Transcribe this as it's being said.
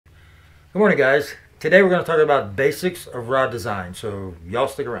Good morning, guys. Today we're going to talk about basics of rod design, so y'all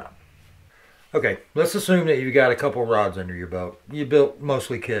stick around. Okay, let's assume that you've got a couple rods under your belt. You built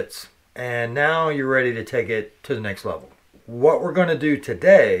mostly kits, and now you're ready to take it to the next level. What we're going to do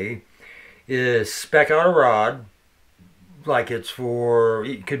today is spec out a rod, like it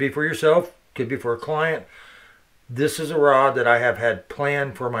could be for yourself, could be for a client. This is a rod that I have had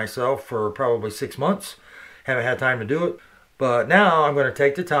planned for myself for probably 6 months. Haven't had time to do it. But now I'm going to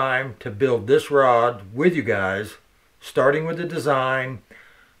take the time to build this rod with you guys, starting with the design,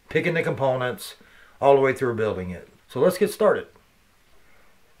 picking the components, all the way through building it. So let's get started.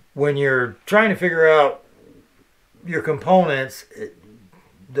 When you're trying to figure out your components,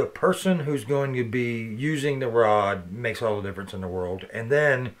 the person who's going to be using the rod makes all the difference in the world. And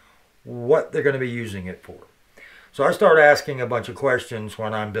then what they're going to be using it for. So I start asking a bunch of questions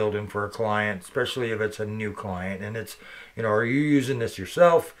when I'm building for a client, especially if it's a new client. And it's, are you using this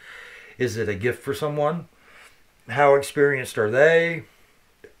yourself? Is it a gift for someone? How experienced are they?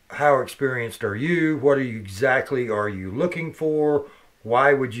 How experienced are you? What exactly are you looking for?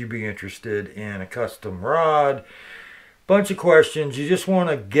 Why would you be interested in a custom rod? Bunch of questions. You just want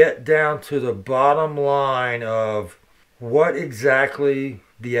to get down to the bottom line of what exactly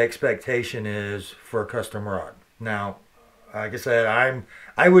the expectation is for a custom rod. Now, like I said,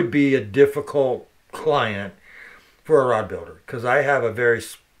 I would be a difficult client for a rod builder because I have a very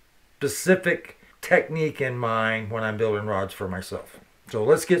specific technique in mind when I'm building rods for myself. So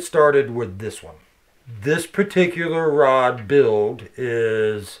let's get started with this one. This particular rod build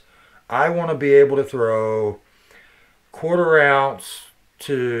is, I want to be able to throw 1/4 ounce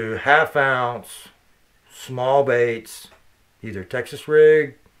to 1/2 ounce small baits, either Texas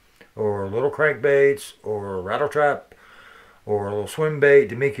rig or little crankbaits or rattle trap or a little swim bait,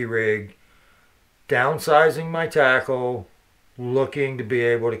 Demiki rig, downsizing my tackle, looking to be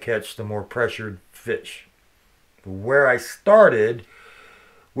able to catch the more pressured fish. Where I started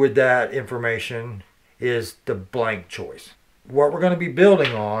with that information is the blank choice. What we're going to be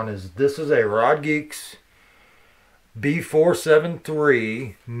building on is, this is a Rod Geeks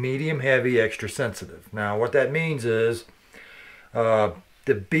B473 medium heavy extra sensitive. Now what that means is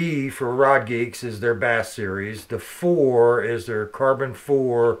the B for Rod Geeks is their Bass series. The 4 is their Carbon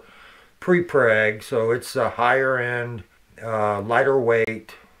 4 pre-preg, so it's a higher end, lighter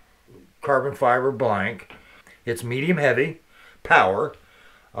weight carbon fiber blank. It's medium heavy power,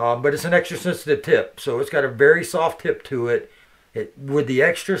 but it's an extra sensitive tip, so it's got a very soft tip to it. With the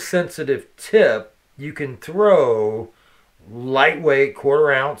extra sensitive tip, you can throw lightweight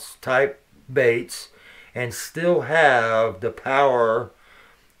 1/4 ounce type baits and still have the power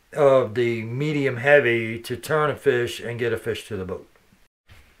of the medium heavy to turn a fish and get a fish to the boat.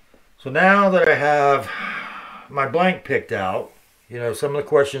 So now that I have my blank picked out, some of the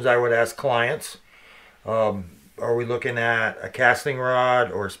questions I would ask clients, are we looking at a casting rod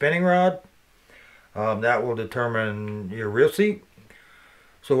or a spinning rod? That will determine your reel seat.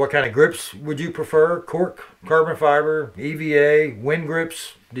 So what kind of grips would you prefer? Cork, carbon fiber, EVA, wind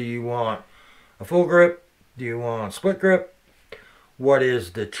grips? Do you want a full grip? Do you want split grip? What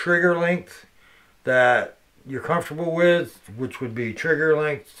is the trigger length that you're comfortable with, which would be trigger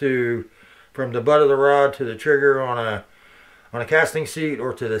length from the butt of the rod to the trigger on a casting seat,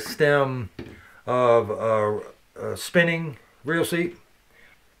 or to the stem of a spinning reel seat.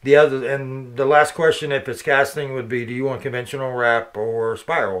 The last question, if it's casting, would be, do you want conventional wrap or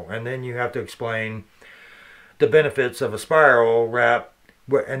spiral? And then you have to explain the benefits of a spiral wrap,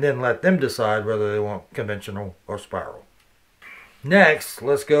 and then let them decide whether they want conventional or spiral. Next,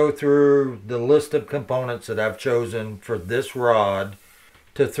 let's go through the list of components that I've chosen for this rod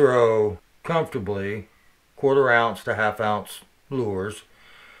to throw comfortably 1/4 ounce to 1/2 ounce lures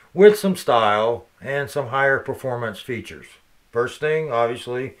with some style and some higher performance features. First thing,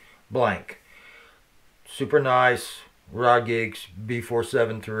 obviously, blank. Super nice Rod Geeks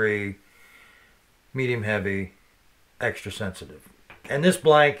B473 medium heavy extra sensitive. And this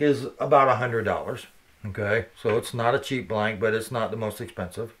blank is about $100. Okay, so it's not a cheap blank, but it's not the most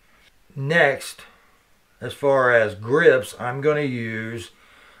expensive. Next, as far as grips, I'm going to use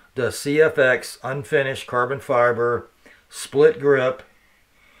the CFX unfinished carbon fiber split grip.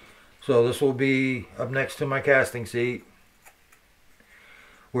 So this will be up next to my casting seat,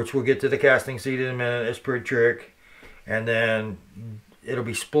 which we'll get to the casting seat in a minute. It's pretty trick. And then it'll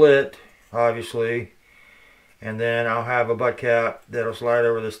be split, obviously. And then I'll have a butt cap that'll slide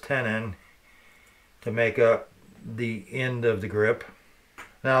over this tenon to make up the end of the grip.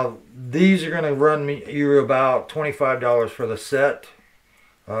 Now these are going to run you about $25 for the set,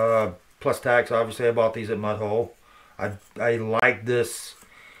 plus tax. Obviously I bought these at Mudhole. I like this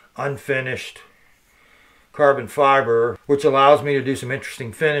unfinished carbon fiber, which allows me to do some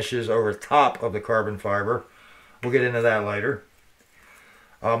interesting finishes over top of the carbon fiber. We'll get into that later.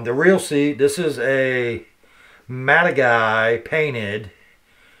 The reel seat, this is a Matagai painted.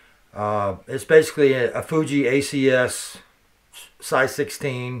 It's basically a Fuji ACS size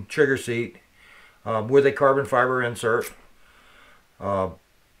 16 trigger seat with a carbon fiber insert. We're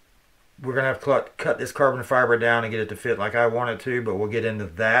going to have to cut this carbon fiber down and get it to fit like I want it to, but we'll get into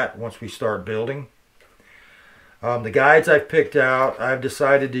that once we start building. The guides I've picked out, I've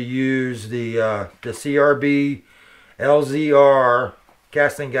decided to use the CRB LZR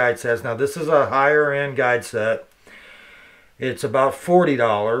casting guide sets. Now this is a higher end guide set. It's about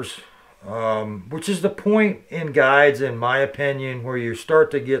 $40, which is the point in guides, in my opinion, where you start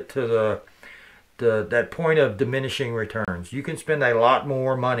to get to that point of diminishing returns. You can spend a lot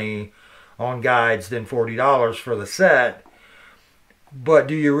more money on guides than $40 for the set, but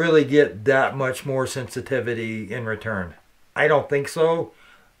do you really get that much more sensitivity in return? I don't think so.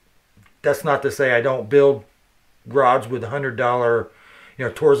 That's not to say I don't build rods with $100,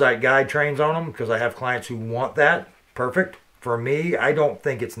 Torzite guide trains on them, because I have clients who want that. Perfect. For me, I don't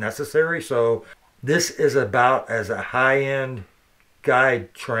think it's necessary. So this is about as a high-end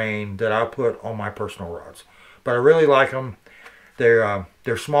guide train that I'll put on my personal rods. But I really like them. They're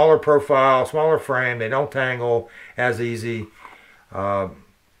smaller profile, smaller frame. They don't tangle as easy. And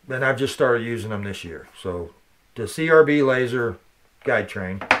I've just started using them this year. So the CRB laser guide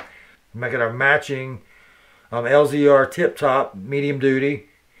train. Make it a matching LZR tip top medium duty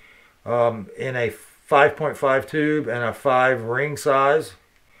in a 5.5 tube and a 5 ring size.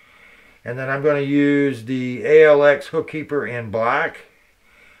 And then I'm going to use the ALX hook keeper in black.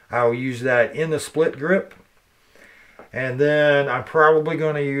 I'll use that in the split grip. And then I'm probably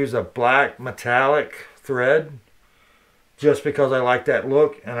going to use a black metallic thread, just because I like that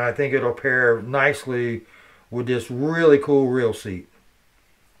look, and I think it'll pair nicely with this really cool reel seat.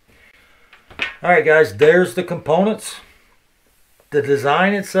 Alright guys, there's the components. The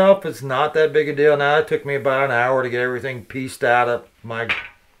design itself is not that big a deal. Now it took me about an hour to get everything pieced out of my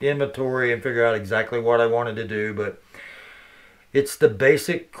inventory and figure out exactly what I wanted to do, but it's the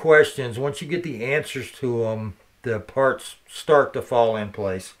basic questions. Once you get the answers to them, the parts start to fall in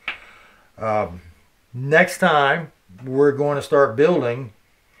place. Next time we're going to start building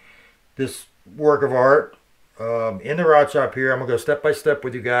this work of art in the rod shop here. I'm going to go step by step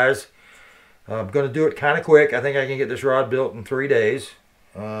with you guys. I'm going to do it kind of quick. I think I can get this rod built in 3 days.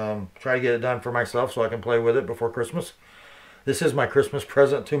 Try to get it done for myself so I can play with it before Christmas. This is my Christmas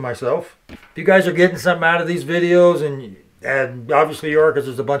present to myself. If you guys are getting something out of these videos, and obviously you are, because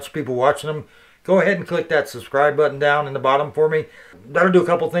there's a bunch of people watching them, go ahead and click that subscribe button down in the bottom for me. That'll do a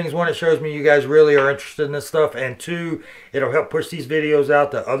couple things. One, it shows me you guys really are interested in this stuff, and two, it'll help push these videos out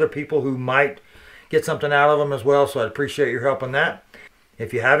to other people who might get something out of them as well, so I'd appreciate your help on that.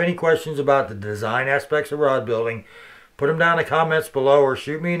 If you have any questions about the design aspects of rod building, put them down in the comments below or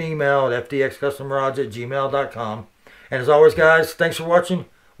shoot me an email at fdxcustomrods@gmail.com. And as always, guys, thanks for watching.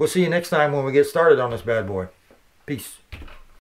 We'll see you next time when we get started on this bad boy. Peace.